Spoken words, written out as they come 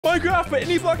Minecraft, but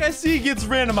any block I see gets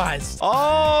randomized.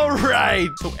 All right.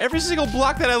 So every single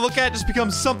block that I look at just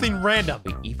becomes something random.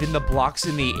 Wait, even the blocks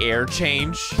in the air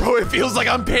change? Bro, it feels like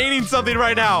I'm painting something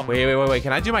right now. Wait.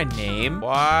 Can I do my name?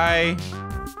 Why?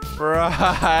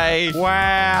 Wab.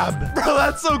 Bro,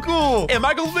 that's so cool. And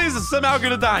my goal is to somehow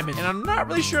get a diamond. And I'm not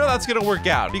really sure how that's gonna work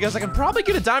out because I can probably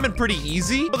get a diamond pretty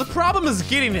easy, but the problem is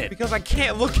getting it because I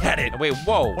can't look at it. Wait,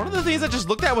 whoa. One of the things I just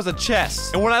looked at was a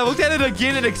chest. And when I looked at it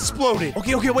again, it exploded.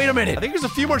 Okay, wait a minute. I think there's a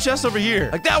few more chests over here.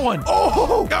 Like that one.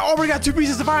 Oh, I already got 2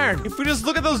 pieces of iron. If we just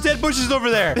look at those dead bushes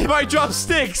over there, they might drop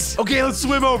sticks. Okay, let's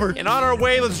swim over. And on our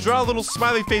way, let's draw a little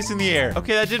smiley face in the air.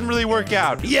 Okay, that didn't really work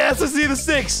out. Yes, let's see the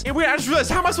sticks. And wait, I just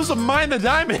realized, how am I supposed to mine the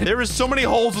diamond? There is so many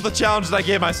holes with the challenge that I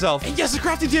gave myself. And yes, a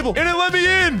crafting table. And it let me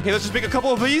in. Okay, let's just make a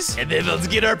couple of these. And then let's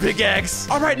get our pickaxe.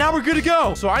 All right, now we're good to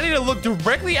go. So I need to look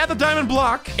directly at the diamond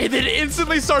block and then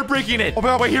instantly start breaking it.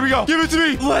 Oh, wait, here we go. Give it to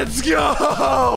me. Let's go.